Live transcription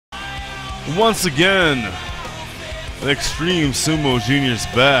Once again, the Extreme Sumo Junior's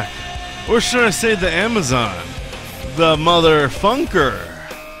back. Or should I say the Amazon? The Mother Funker.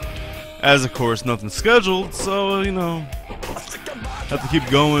 As of course, nothing's scheduled, so, you know, have to keep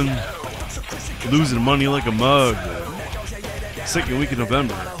going. Losing money like a mug. Second week of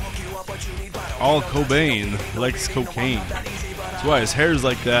November. All Cobain likes cocaine. That's why his hair's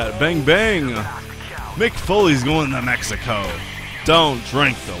like that. Bang bang! Mick Foley's going to Mexico. Don't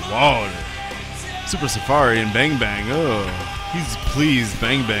drink the water. Super Safari and Bang Bang. Oh, he's pleased.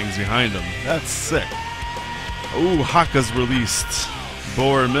 Bang Bang's behind him. That's sick. Oh, Haka's released.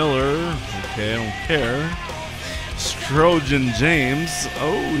 Boar Miller. Okay, I don't care. Strojan James.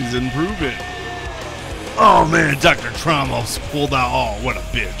 Oh, he's improving. Oh man, Dr. Tramos pulled out. Oh, what a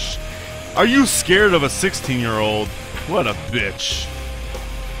bitch. Are you scared of a 16-year-old? What a bitch.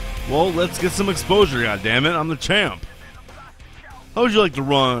 Well, let's get some exposure, goddammit. I'm the champ. How would you like to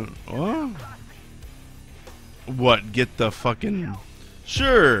run? What? Get the fucking...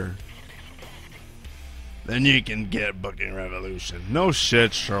 Sure. Then you can get Booking Revolution. No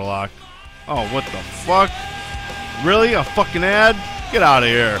shit, Sherlock. Oh, what the fuck? Really? A fucking ad? Get out of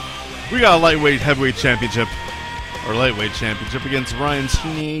here. We got a lightweight heavyweight championship. Or lightweight championship against Ryan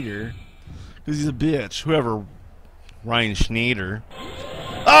Schneider. Because he's a bitch. Whoever... Ryan Schneider.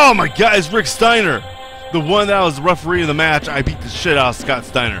 Oh my god, it's Rick Steiner. The one that was the referee of the match. I beat the shit out of Scott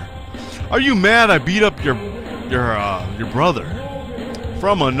Steiner. Are you mad I beat up your brother?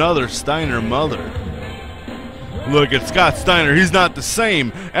 From another Steiner mother. Look at Scott Steiner. He's not the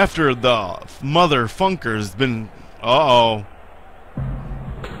same after the Mother Funker's been... Uh-oh.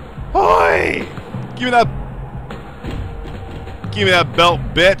 Oi! Give me that belt,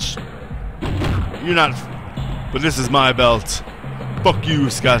 bitch. You're not... But this is my belt. Fuck you,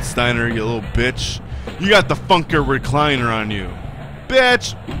 Scott Steiner, you little bitch. You got the Funker recliner on you.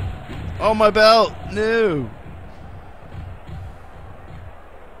 Bitch! Oh, my belt. No.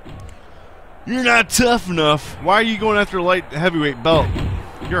 You're not tough enough. Why are you going after a light heavyweight belt?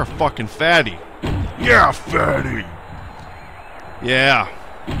 You're a fucking fatty. You're a fatty. Yeah.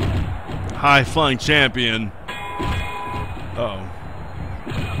 High flying champion. Uh-oh.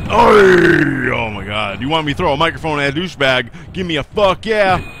 Oy! Oh my god. You want me to throw a microphone at a douchebag? Give me a fuck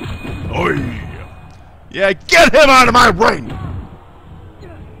yeah. Oy! Yeah, get him out of my ring!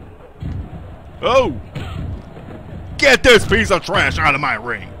 Oh! Get this piece of trash out of my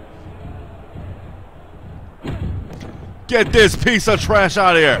ring! Get this piece of trash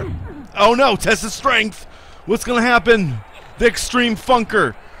out of here! Oh no, test his strength! What's gonna happen? The Extreme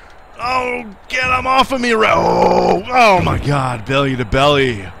Funker! Oh, get him off of me! Oh my god, belly to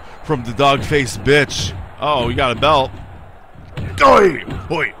belly from the dog-faced bitch. Oh, you got a belt. Oi!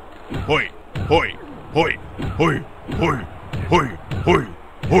 Hoi! Hoi! Hoi! Hoi! Hoi! Hoi! Hoi! Hoi!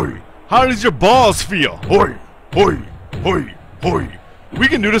 Hoi! How does your balls feel? Hoi! Hoi! Hoi! Hoi! We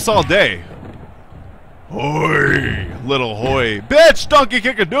can do this all day. Hoi! Little hoi. Bitch! Donkey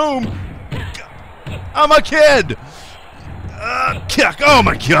kick a doom! I'm a kid! Kick! Oh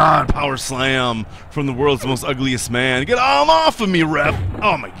my god! Power slam from the world's most ugliest man. Get off of me, ref!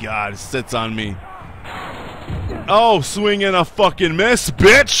 Oh my god, it sits on me. Oh, swing and a fucking miss,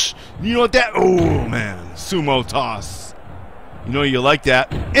 bitch! You know what that... Oh man, sumo toss. You know you like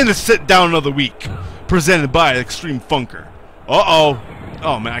that. In the sit down of the week, presented by Extreme Funker. Uh-oh.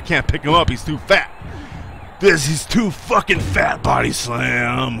 Oh man, I can't pick him up. He's too fat. He's too fucking fat. Body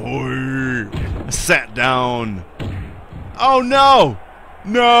slam. Oy. I sat down. Oh no!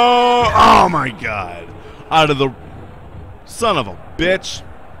 No! Oh my god! Out of the... Son of a bitch!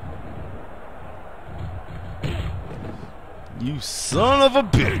 You son of a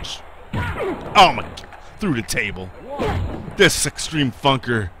bitch! Oh my... Through the table. This Extreme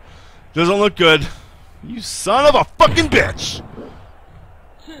Funker doesn't look good. You son of a fucking bitch!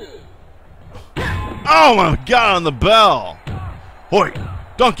 Oh my god, on the bell! Hoi!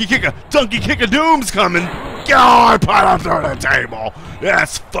 Donkey kicker doom's coming! Oh, I put him through the table!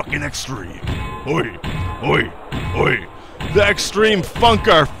 That's fucking extreme! Hoi! Hoi! Hoi! The Extreme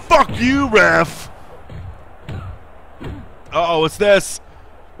Funker! Fuck you, ref! Uh-oh, what's this?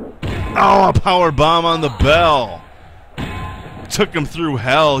 Oh, a power bomb on the bell! Took him through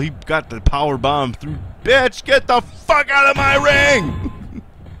hell. He got the power bomb through... Bitch, get the fuck out of my ring!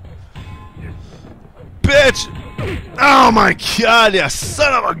 Bitch! Oh my god, you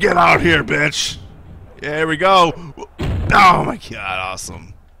son of a... Get out here, bitch! Yeah, here we go. Oh my god,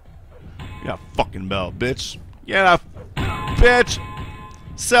 awesome. Yeah, fucking bell, bitch. Yeah, bitch!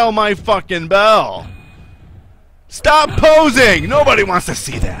 Sell my fucking bell! Stop posing! Nobody wants to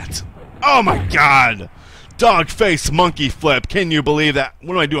see that. Oh my god! Dog face monkey flip. Can you believe that?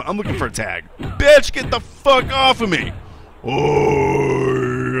 What am I doing? I'm looking for a tag. Bitch, get the fuck off of me.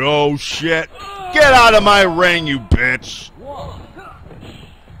 Oh shit. Get out of my ring, you bitch.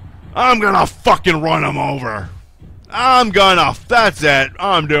 I'm gonna fucking run him over. That's it.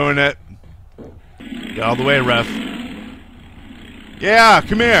 I'm doing it. Get out of the way, ref. Yeah,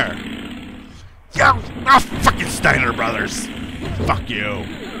 come here. Yeah, fucking Steiner Brothers. Fuck you.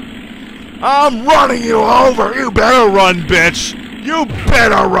 I'm running you over. You better run, bitch. You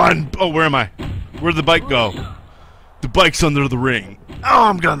better run. Oh, where am I? Where'd the bike go? The bike's under the ring. Oh,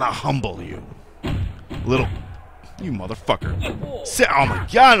 I'm gonna humble you. Little... You motherfucker. Oh my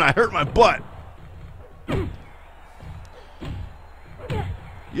god, and I hurt my butt.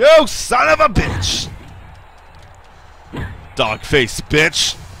 You son of a bitch. Dog face,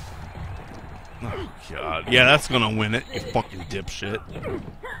 bitch. Oh god. Yeah, that's gonna win it, you fucking dipshit.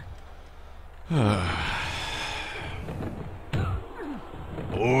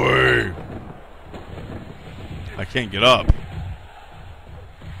 Oi. I can't get up.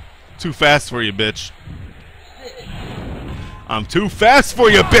 Too fast for you, bitch. I'm too fast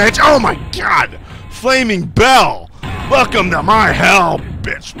for you, bitch! Oh my god! Flaming Bell! Welcome to my hell,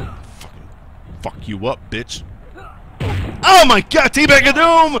 bitch! Fucking fuck you up, bitch. Oh my god, Teabag of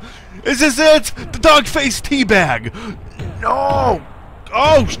Doom! Is this it? The dog face Teabag! No!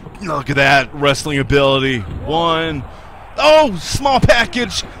 Oh, look at that wrestling ability. One. Oh, small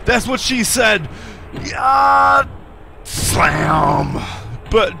package! That's what she said! Yeah! Slam!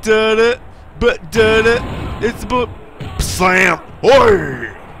 But did it? It's but slam!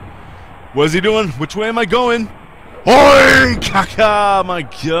 Oi! What's he doing? Which way am I going? Oi! Caca! My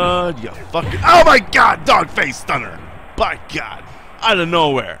god, you fucking... Oh my god! Dog face stunner! By god! Out of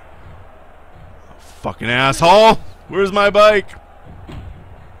nowhere! Fucking asshole! Where's my bike?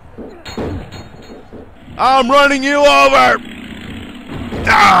 I'm running you over!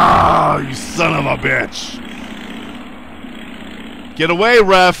 Ah! You son of a bitch! Get away,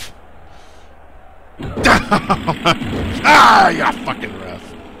 ref! Ah, you fucking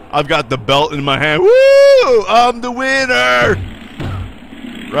ref! I've got the belt in my hand. Woo! I'm the winner!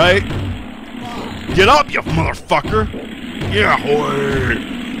 Right? Get up, you motherfucker! Yeah,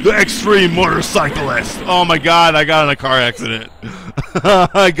 boy! The extreme motorcyclist! Oh my god, I got in a car accident.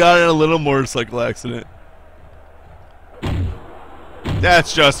 I got in a little motorcycle accident.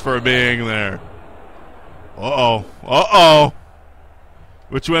 That's just for being there. Uh-oh. Uh-oh!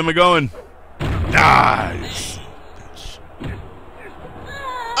 Which way am I going? Nice!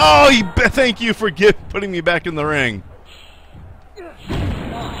 Oh, thank you for putting me back in the ring.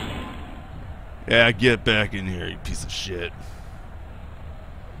 Yeah, get back in here, you piece of shit.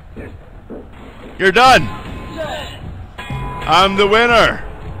 You're done! I'm the winner!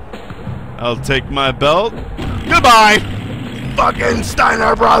 I'll take my belt. Goodbye! Fucking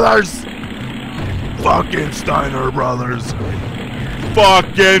Steiner Brothers! Fucking Steiner Brothers!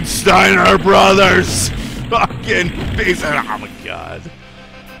 Fucking Steiner Brothers! Fucking piece of... Oh my god.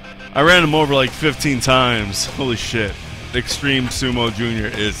 I ran him over like 15 times. Holy shit. Extreme Sumo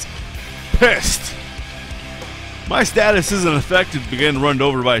Jr. is pissed. My status isn't affected being run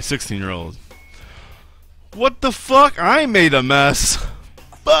over by a 16-year-old. What the fuck? I made a mess.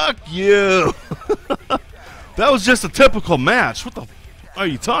 Fuck you. That was just a typical match. What the f are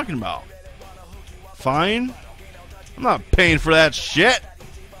you talking about? Fine. I'm not paying for that shit.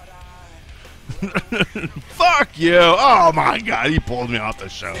 Fuck you. Oh my god, he pulled me off the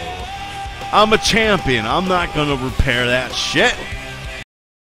show. I'm a champion. I'm not gonna repair that shit.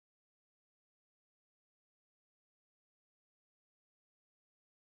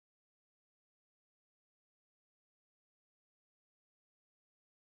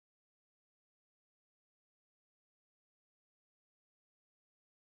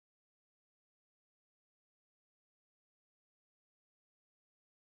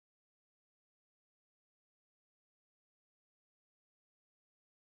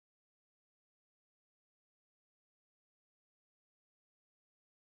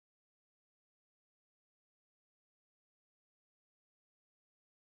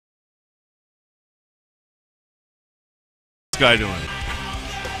 Guy doing?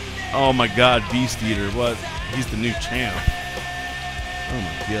 Oh my god, Beast Eater, what? He's the new champ. Oh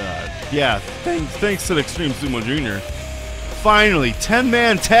my god. Yeah, thanks to the Extreme Sumo Jr. Finally,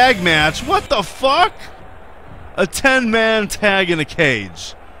 10-man tag match. What the fuck? A 10-man tag in a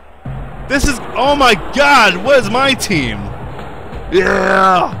cage. This is, oh my god, what is my team?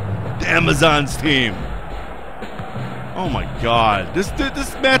 Yeah, the Amazon's team. Oh my god, this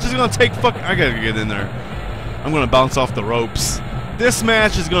match is gonna take I gotta get in there. I'm gonna bounce off the ropes. This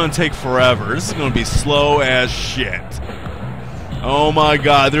match is going to take forever. This is going to be slow as shit. Oh my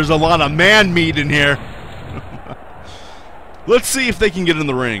god, there's a lot of man meat in here. Let's see if they can get in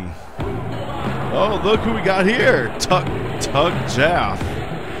the ring. Oh, look who we got here. Tug Jaff.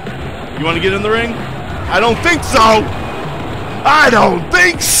 You want to get in the ring? I don't think so. I don't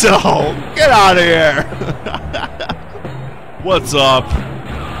think so. Get out of here. What's up?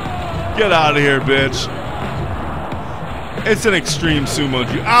 Get out of here, bitch. It's an extreme sumo.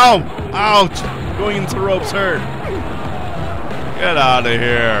 Ow! Ouch! Going into the ropes hurt. Get out of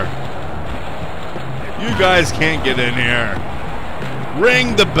here. You guys can't get in here.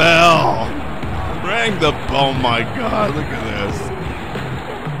 Ring the bell. Ring the... Oh my god, look at this.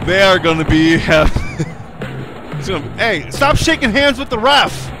 They are going to be... Hey, stop shaking hands with the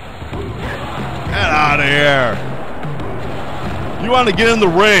ref. Get out of here. You want to get in the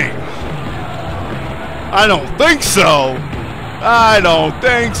ring? I don't think so. I don't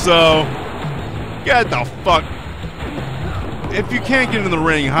think so. Get the fuck... If you can't get in the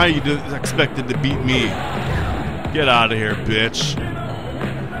ring, how are you expected to beat me? Get out of here, bitch.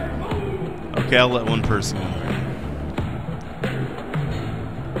 Okay, I'll let one person in there.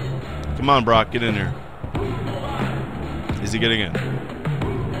 Come on, Brock, get in here. Is he getting in?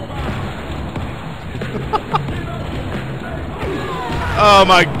 Oh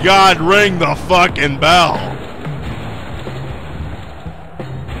my god, ring the fucking bell.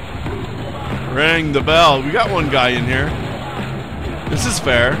 Ring the bell. We got one guy in here. This is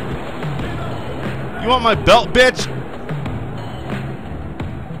fair. You want my belt, bitch?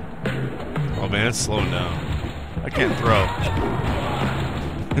 Oh man, it's slowing down. I can't throw.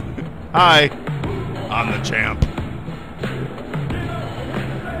 Hi. I'm the champ.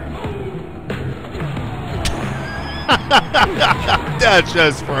 That's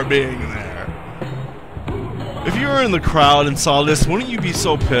just for being there. If you were in the crowd and saw this, wouldn't you be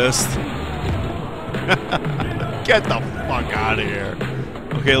so pissed? Get the fuck out of here.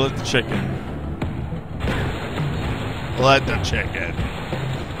 Okay, let the chicken. Let the chicken.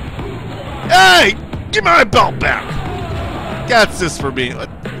 Hey! Give my belt back! That's this for me.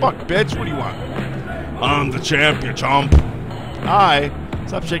 Fuck, bitch, what do you want? I'm the champ, you chump. Hi.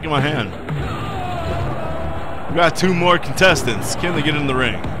 Stop shaking my hand. We got two more contestants. Can they get in the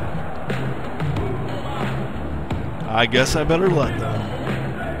ring? I guess I better let them.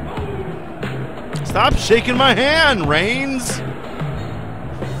 Stop shaking my hand, Reigns!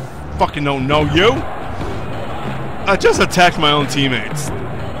 Fucking don't know you! I just attacked my own teammates.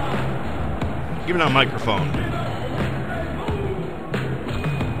 Give me that microphone.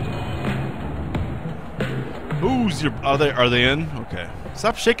 Who's your... Are they in? Okay.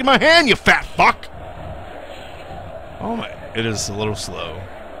 Stop shaking my hand, you fat fuck! Oh my... It is a little slow.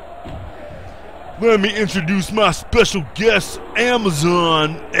 Let me introduce my special guest,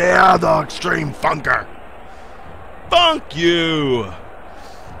 Amazon. Yeah, the Extreme Funker. Funk you.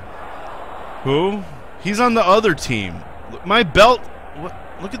 Who? He's on the other team. My belt. What?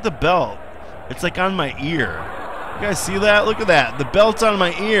 Look at the belt. It's like on my ear. You guys see that? Look at that. The belt's on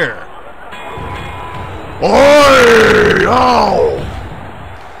my ear. Oi! Oh!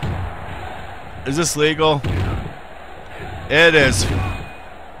 Is this legal? It is.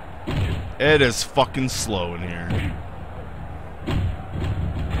 It is fucking slow in here.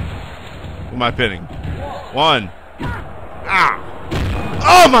 Who am I pinning? One. Ah!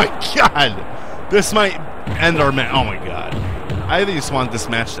 Oh my god! This might end our match. Oh my god. I just want this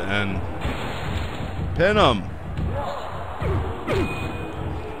match to end. Pin him.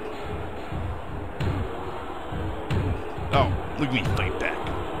 Oh, look at me fight back.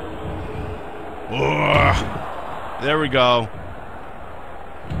 Ugh. There we go.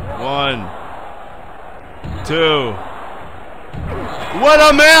 1, 2. What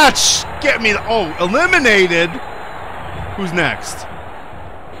a match! Get me. Oh, eliminated. Who's next?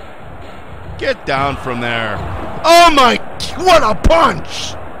 Get down from there. Oh my. What a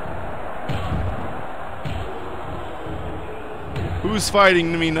punch! Who's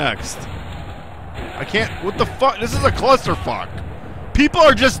fighting me next? I can't. What the fuck? This is a clusterfuck. People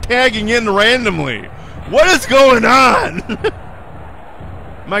are just tagging in randomly. What is going on?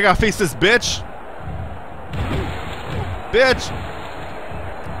 Am I gonna face this bitch? Bitch!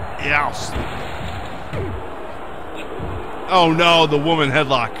 Yes. Oh no, the woman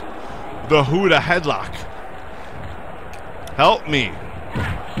headlock. The Huda headlock. Help me.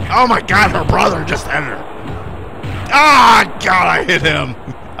 Oh my god, her brother just entered. Ah, god, I hit him.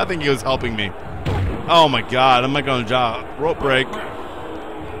 I think he was helping me. Oh my god, am I gonna drop? Rope break.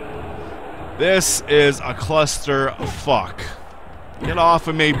 This is a cluster fuck. Get off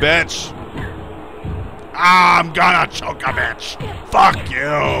of me, bitch. I'm gonna choke a bitch. Fuck you.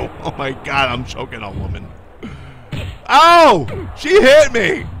 Oh my god, I'm choking a woman. Ow! She hit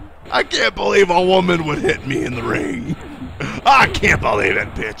me. I can't believe a woman would hit me in the ring. I can't believe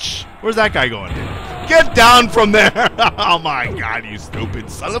it, bitch. Where's that guy going? Get down from there. Oh my god, you stupid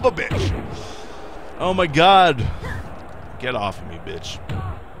son of a bitch. Oh my god. Get off of me, bitch.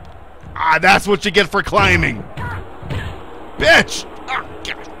 Ah, that's what you get for climbing. Bitch. Oh,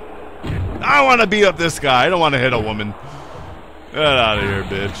 god. I want to beat up this guy. I don't want to hit a woman. Get out of here,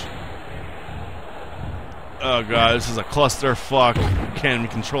 bitch. Oh god, this is a clusterfuck. Can't even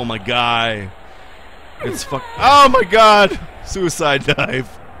control my guy. It's fuck. Oh my god! Suicide dive.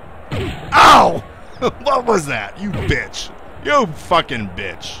 Ow! What was that? You bitch. You fucking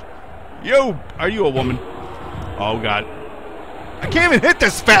bitch. You. Are you a woman? Oh god. I can't even hit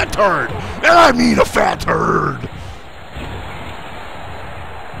this fat turd! And I mean a fat turd!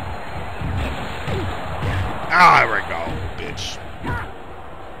 Ah, there we go, bitch.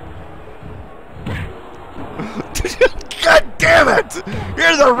 God damn it!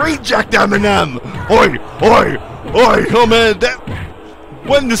 You're the reject M&M! Oi! Oi! Oi! Oh man, that...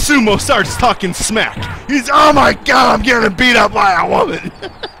 When the sumo starts talking smack, he's... Oh my god, I'm getting beat up by a woman!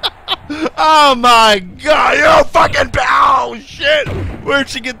 Oh my god, you fucking... Oh shit! Where'd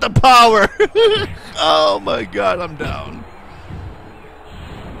she get the power? Oh my god, I'm down.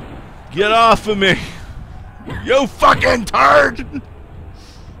 Get off of me! You fucking turd!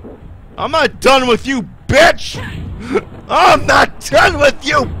 I'm not done with you, bitch! I'm not done with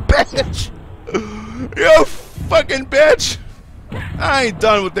you, bitch! You fucking bitch! I ain't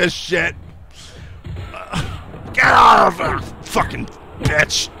done with this shit. Get out of here, fucking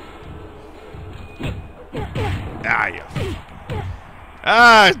bitch! Ah, you.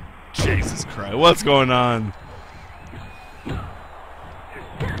 Ah, Jesus Christ! What's going on?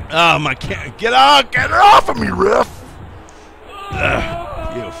 Oh my god! Get out! Get off of me, Riff!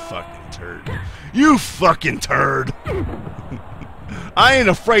 You fucking turd! You fucking turd! I ain't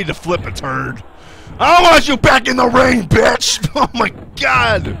afraid to flip a turd. I want you back in the ring, bitch! Oh my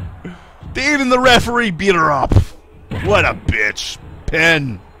god! Even the referee beat her up. What a bitch!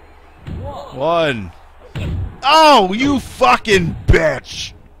 Pin. 1. Oh, you fucking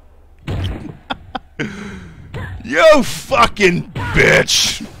bitch! You fucking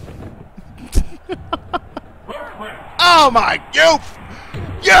bitch! Oh my,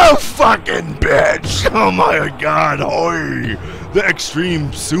 you fucking bitch! Oh my god, oi! The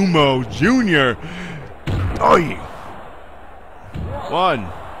Extreme Sumo Junior. Oi! 1.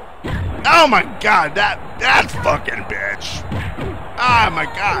 Oh my god, that fucking bitch! Oh my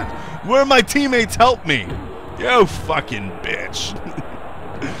god, where my teammates help me? You fucking bitch!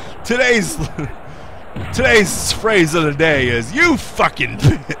 Today's phrase of the day is "you fucking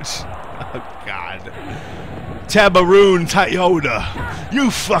bitch." Oh god. Tabaroon Toyota,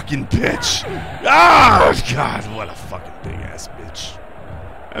 you fucking bitch. Oh god, what a fucking big ass bitch.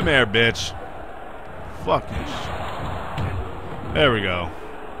 Come here, bitch. Fucking shit. There we go.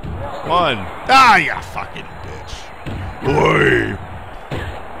 1. Ah, you fucking bitch. Oi.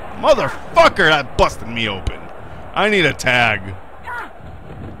 Motherfucker, that busted me open. I need a tag.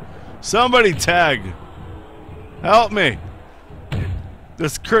 Somebody tag. Help me.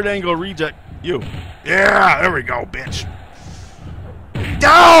 This Kurt Angle reject. You. Yeah, there we go, bitch.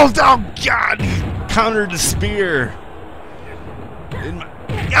 Oh, oh god. Countered the spear.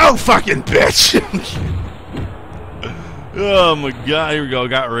 Oh, fucking bitch. Oh my god, here we go.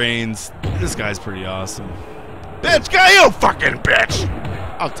 Got Reigns. This guy's pretty awesome. Bitch, guy, you fucking bitch.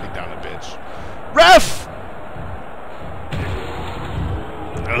 I'll take down a bitch. Ref!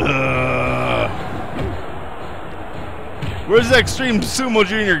 Where's the Extreme Sumo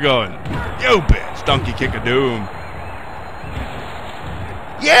Junior going? You bitch, donkey kick of doom.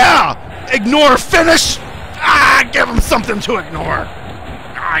 Yeah! Ignore finish! Ah, give him something to ignore.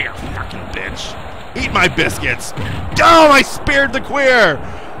 Ah, you fucking bitch. Eat my biscuits. Oh, I speared the queer.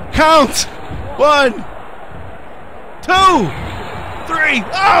 Count. 1, 2, 3.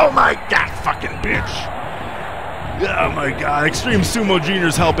 Oh my god, fucking bitch. Oh my god, Extreme Sumo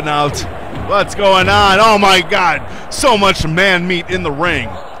Junior's helping out. What's going on? Oh my god, so much man meat in the ring.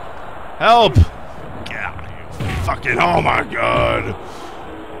 Help. Yeah, you fucking, oh my god.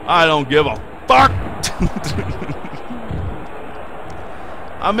 I don't give a fuck.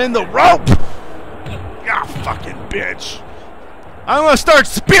 I'm in the rope. Ah, fucking bitch. I'm gonna start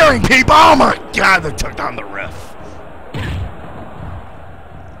spearing people. Oh my god, they took down the ref.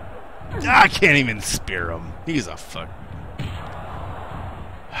 I can't even spear him. He's a fuck.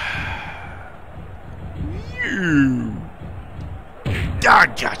 Ah,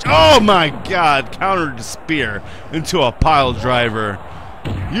 gosh. Oh my God. Countered the spear into a pile driver.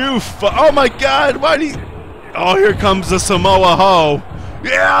 Oh my God. Why do you... Oh, here comes the Samoa Ho.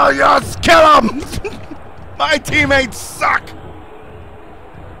 Yeah, yes, kill him. My teammates suck.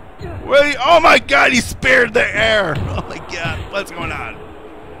 Wait, oh my God, he speared the air. Oh my God, what's going on?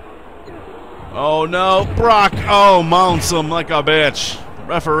 Oh no, Brock. Oh, mounts him like a bitch.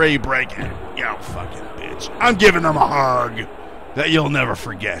 Referee break it. You fucking bitch. I'm giving him a hug that you'll never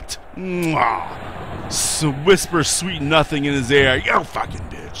forget. Mwah. So whisper sweet nothing in his ear. You fucking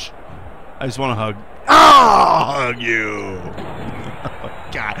bitch. I just want to hug. I'll hug you. Oh,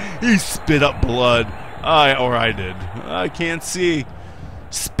 God, he spit up blood. Or I did. I can't see.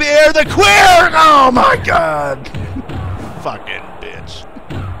 Spare the queer! Oh my God. Fucking bitch.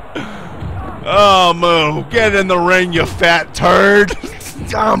 Oh, Moo, get in the ring, you fat turd.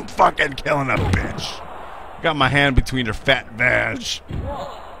 I'm fucking killing a bitch. Got my hand between her fat vag.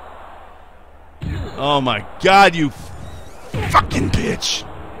 Oh my God, you fucking bitch.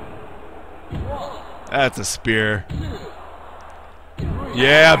 That's a spear.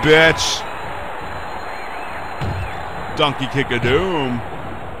 Yeah, bitch. Donkey kick of doom.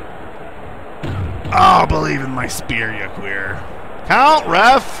 Oh, believe in my spear, you queer. Count,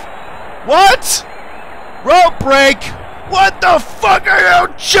 ref. What? Rope break. What the fuck are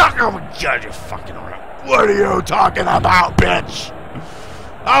you chucking? Oh my God, you fucking around. What are you talking about, bitch?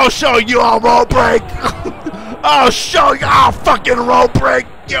 I'll show you a rope break. I'll show you a fucking rope break.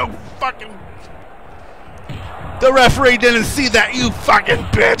 You fucking... The referee didn't see that, you fucking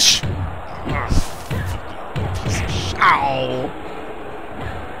bitch. Ow.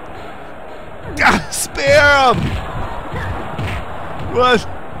 Spare him. What?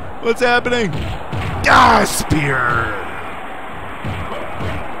 What's happening? Spear.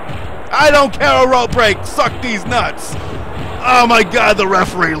 I don't care, a rope break. Suck these nuts. Oh my God, the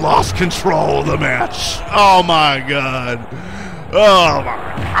referee lost control of the match. Oh my God. Oh my.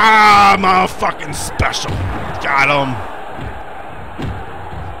 I'm a fucking special. Got him.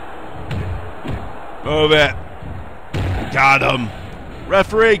 Move it. Got him.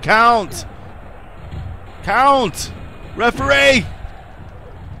 Referee, count. Count. Referee.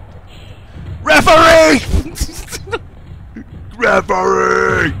 Referee.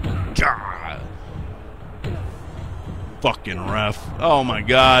 Referee. God. Fucking ref. Oh my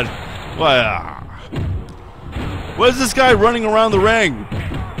God. What is this guy running around the ring?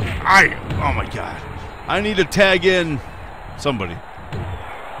 Oh my God. I need to tag in somebody.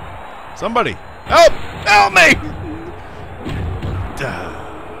 Somebody. Help! Help me!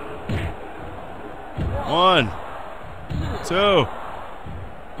 1, 2.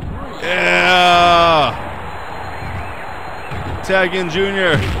 Yeah! Tag in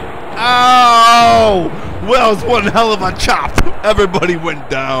Junior. Ow! Well, it's one hell of a chop. Everybody went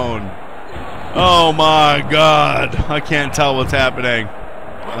down. Oh my God. I can't tell what's happening.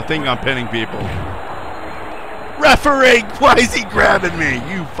 I think I'm pinning people. Referee, why is he grabbing me?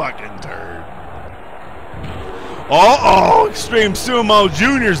 You fucking turd. Uh-oh, Extreme Sumo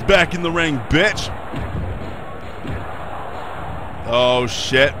Junior's back in the ring, bitch. Oh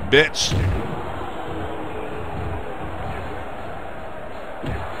shit, bitch.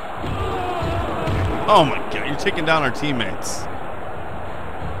 Oh my God, you're taking down our teammates.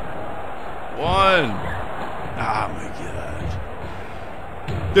 1. Oh my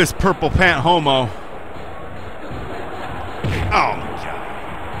God. This purple pant homo. Oh my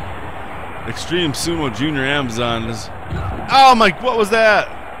God. Extreme Sumo Junior Amazon is... Oh my... What was that?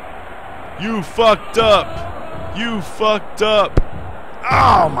 You fucked up. You fucked up.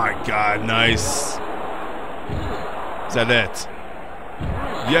 Oh my God. Nice. Is that it?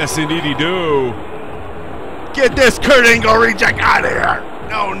 Yes, indeedy do. Get this Kurt Angle reject out of here.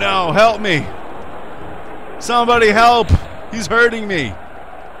 No, no. Help me. Somebody help. He's hurting me.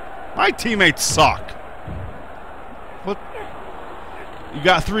 My teammates suck. What? You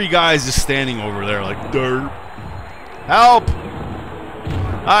got 3 guys just standing over there like dirt. Help!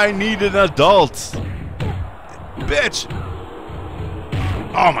 I need an adult. Bitch!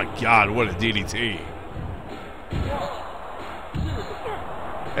 Oh my God, what a DDT.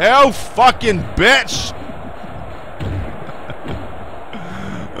 Oh, fucking bitch!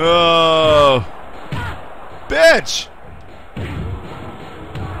 Oh. Bitch!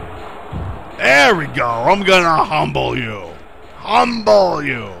 There we go. I'm gonna humble you. Humble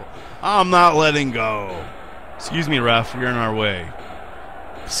you. I'm not letting go. Excuse me, ref. You're in our way.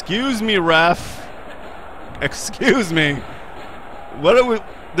 Excuse me, ref. Excuse me. What are we...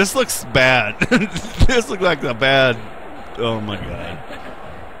 This looks bad. This looks like a bad... Oh, my God.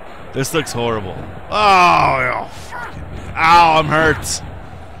 This looks horrible. Oh, fucking... Ow, I'm hurt.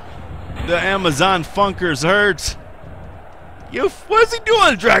 The Amazon Funker's hurt. What's he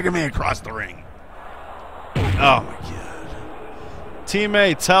doing dragging me across the ring? Oh my god.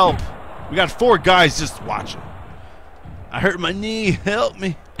 Teammates, help. We got 4 guys just watching. I hurt my knee. Help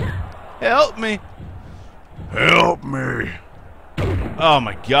me. Help me. Help me. Oh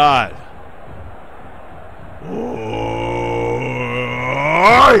my god. Oh,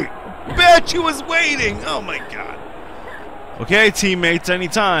 bet you was waiting. Oh my god. Okay, teammates,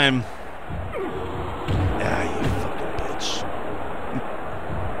 anytime. Ah, you fucking bitch.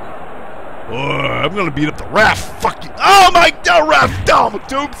 Oh, I'm gonna beat up the ref. Fuck you. Oh my god, ref.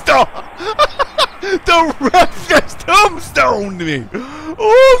 Tombstone. The ref just tombstoned me.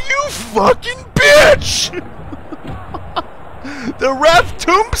 Oh, you fucking bitch. The ref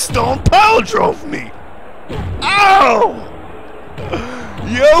tombstone power drove me. Ow.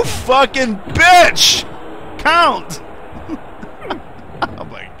 You fucking bitch. Count. Oh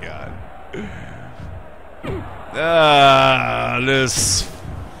my god. This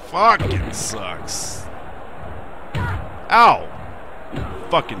fucking sucks. Ow.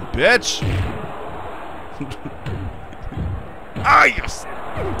 Fucking bitch. Ah, yes.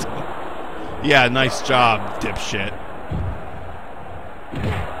 Yeah, nice job, dipshit.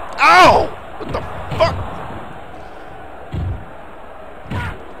 Ow! What the fuck?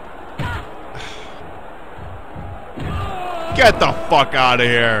 Get the fuck out of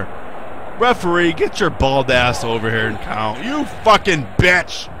here. Referee, get your bald ass over here and count. You fucking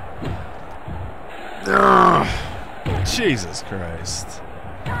bitch. Ugh. Jesus Christ.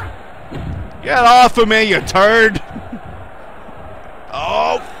 Get off of me, you turd.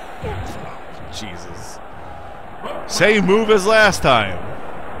 Oh. Jesus. Same move as last time.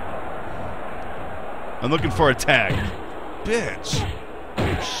 I'm looking for a tag. Bitch.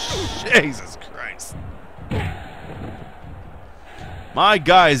 Jesus Christ. My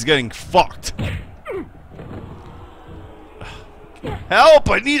guy is getting fucked. Help!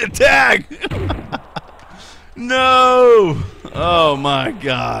 I need a tag! No! Oh my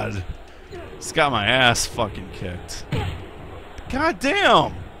god. It's got my ass fucking kicked. God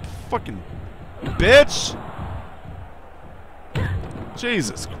damn! Fucking bitch!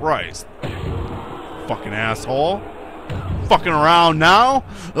 Jesus Christ. Fucking asshole. Fucking around now?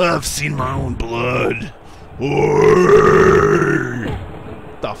 I've seen my own blood. Oy.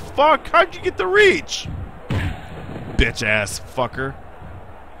 The fuck? How'd you get the reach? Bitch ass fucker.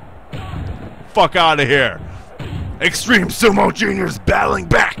 Fuck out of here. Extreme Sumo Junior's battling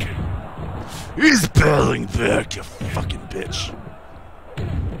back. He's battling back, you fucking bitch.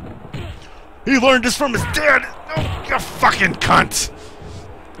 He learned this from his dad. Oh, you fucking cunt.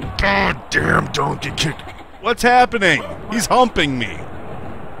 God damn, don't get kicked. What's happening? He's humping me.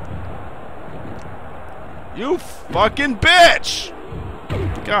 You fucking bitch!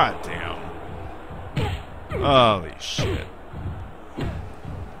 God damn. Holy shit.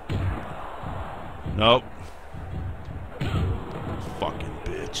 Nope. Fucking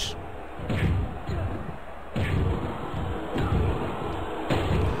bitch.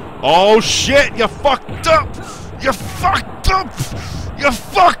 Oh shit! You fucked up! You fucked up! You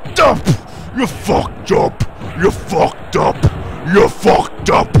fucked up! You fucked up! You fucked up! You fucked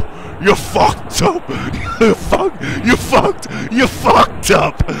up! You fucked up! You fucked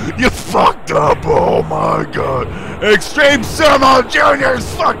up! You fucked up! Oh my god! Extreme Sumo Junior's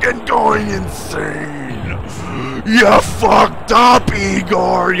fucking going insane! You fucked up,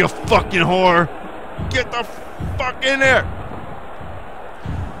 Igor! You fucking whore! Get the fuck in there!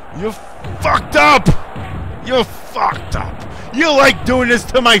 You fucked up! You fucked up! You like doing this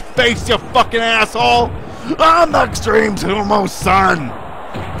to my face, you fucking asshole! I'm the Extreme Sumo's son!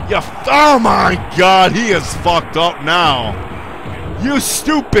 Oh my god, he is fucked up now. You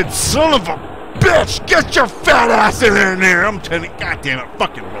stupid son of a bitch! Get your fat ass in there! I'm telling you, goddamn it,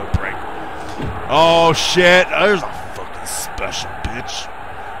 fucking rope break. Oh shit, there's a fucking special bitch.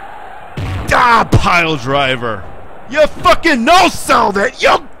 Ah, pile driver. You fucking no-sell that,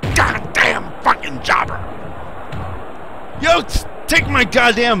 you goddamn fucking jobber. You take my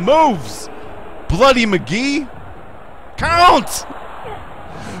goddamn moves, Bloody McGee. Count!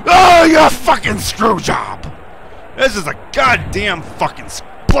 Oh, you fucking screw job! This is a goddamn fucking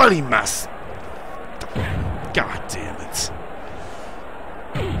bloody mess. God damn it.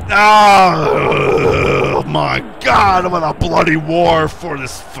 Oh my god, what a bloody war for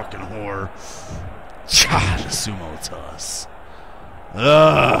this fucking whore. God, sumo toss.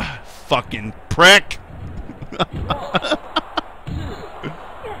 Ugh, fucking prick.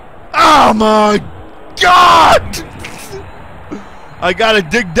 Oh my god! I gotta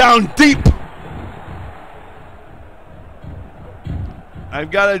dig down deep. I've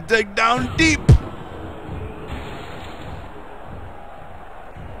got to dig down deep.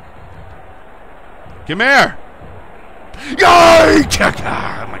 Come here.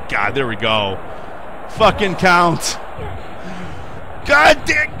 Oh my God, there we go. Fucking count. God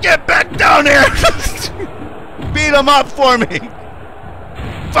damn, get back down here. Beat him up for me.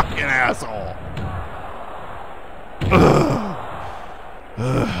 Fucking asshole.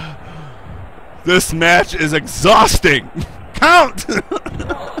 This match is exhausting. Count.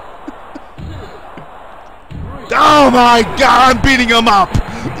 Oh my God, I'm beating him up.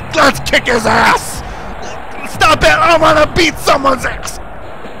 Let's kick his ass. Stop it. I want to beat someone's ass.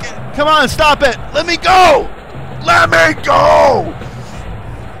 Come on, stop it. Let me go. Let me go.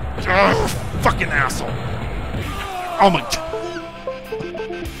 Oh, fucking asshole. Oh my God.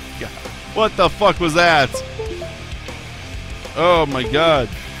 What the fuck was that? Oh my God.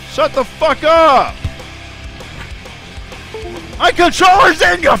 Shut the fuck up. My controller's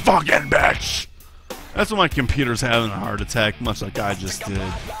in, you fucking bitch. That's when my computer's having a heart attack, much like I just did.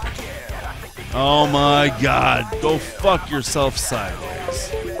 Oh my God. Go fuck yourself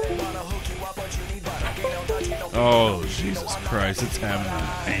sideways. Oh, Jesus Christ. It's having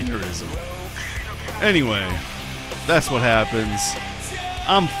an aneurysm. Anyway, that's what happens.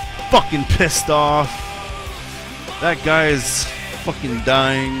 I'm fucking pissed off. That guy is fucking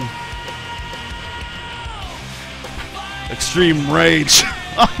dying. Extreme rage.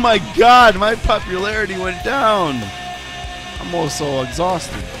 Oh my God, my popularity went down. I'm also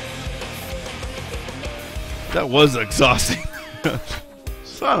exhausted. That was exhausting.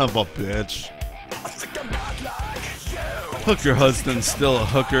 Son of a bitch. Hooker husband's still a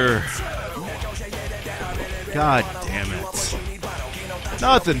hooker. God damn it.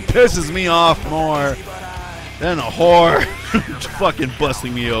 Nothing pisses me off more than a whore fucking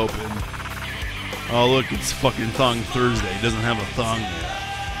busting me open. Oh look, it's fucking Thong Thursday. He doesn't have a thong yet.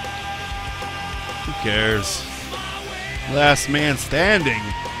 Who cares? Last man standing.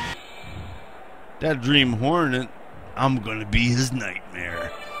 That Dream Hornet, I'm gonna be his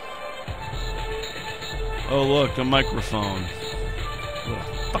nightmare. Oh look, a microphone.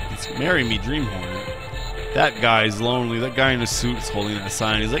 Fucking marry me, Dream Hornet. That guy's lonely. That guy in a suit is holding that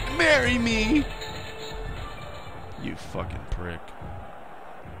sign. He's like, marry me. You fucking prick.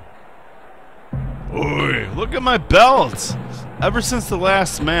 Oi, look at my belt. Ever since the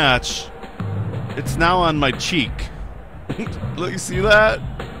last match, it's now on my cheek. Look, you see that?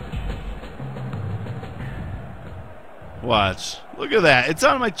 Watch. Look at that. It's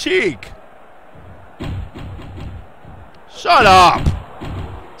on my cheek. Shut up.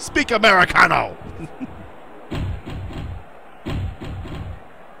 Speak Americano.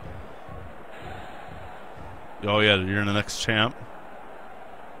 Oh yeah, you're the next champ.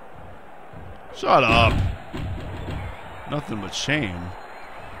 Shut up. Nothing but shame.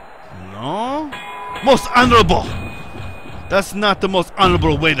 No? Most honorable. That's not the most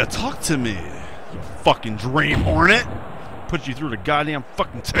honorable way to talk to me. You fucking Dream Hornet. Put you through the goddamn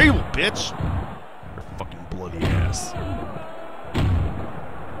fucking table, bitch. Your fucking bloody ass.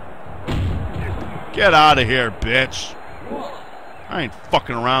 Get out of here, bitch. I ain't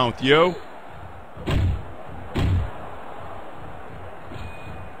fucking around with you.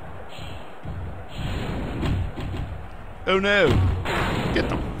 Oh no. Get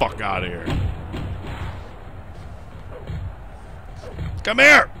the fuck out of here. Come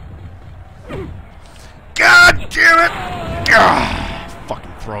here. God damn it. Gah.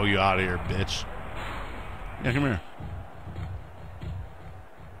 Fucking throw you out of here, bitch. Yeah, come here.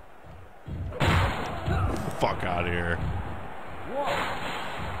 Fuck out of here.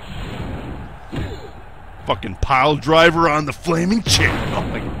 Fucking pile driver on the flaming chick. Oh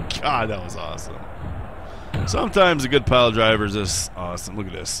my God, that was awesome. Sometimes a good pile driver is just awesome. Look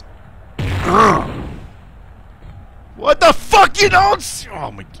at this. What the fuck? You don't?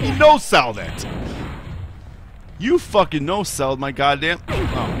 Oh my! You no-sell that. You fucking no-selled my goddamn. Oh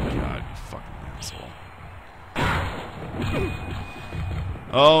my God! You fucking asshole.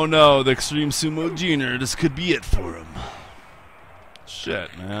 Oh no! The Extreme Sumo Junior. This could be it for him.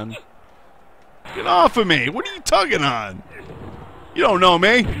 Shit, man. Get off of me! What are you tugging on? You don't know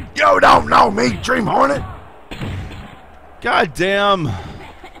me. You don't know me, Dream Hornet. God damn.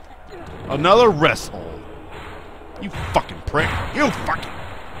 Another rest hold. You fucking prick. You fucking.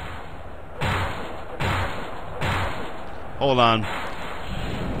 Hold on.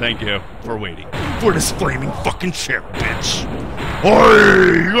 Thank you for waiting. For this flaming fucking chair, bitch.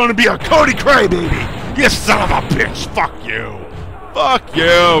 Oi! You're gonna be a Cody crybaby. You son of a bitch. Fuck you. Fuck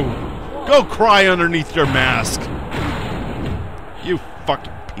you. Go cry underneath your mask. You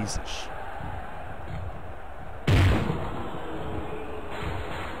fucking piece of shit.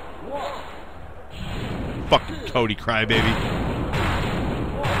 fucking Cody crybaby.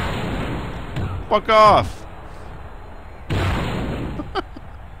 Fuck off.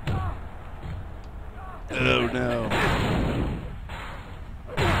 Oh no.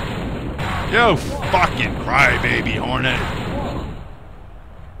 Yo, fucking crybaby Hornet.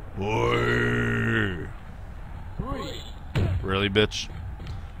 Boy. Really, bitch?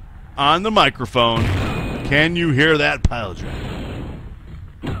 On the microphone. Can you hear that pile driver?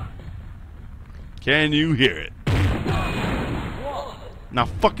 Can you hear it? Now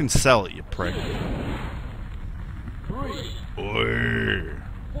fucking sell it, you prick. 3, Boy.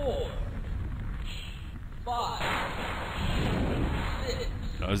 4, 5, 6.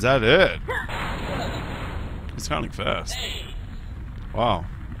 Is that it? It's counting fast. 8, Wow.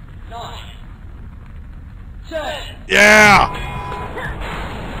 9, 10. Yeah!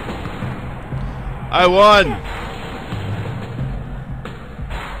 I won!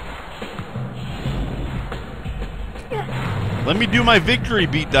 Let me do my victory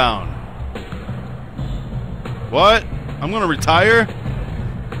beatdown. What? I'm gonna retire?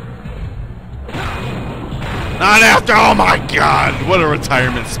 Not after. Oh my god! What a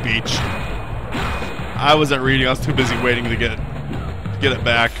retirement speech. I wasn't reading. I was too busy waiting to get it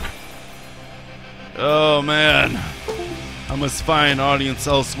back. Oh man. I must find audience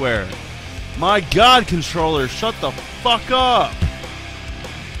elsewhere. My god, controller, shut the fuck up!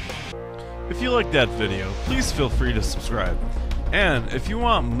 If you liked that video, please feel free to subscribe. And if you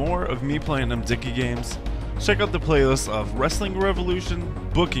want more of me playing MDickie games, check out the playlist of Wrestling Revolution,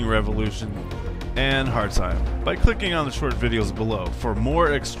 Booking Revolution, and Hard Time by clicking on the short videos below for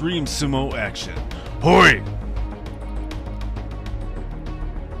more extreme sumo action. Hoi!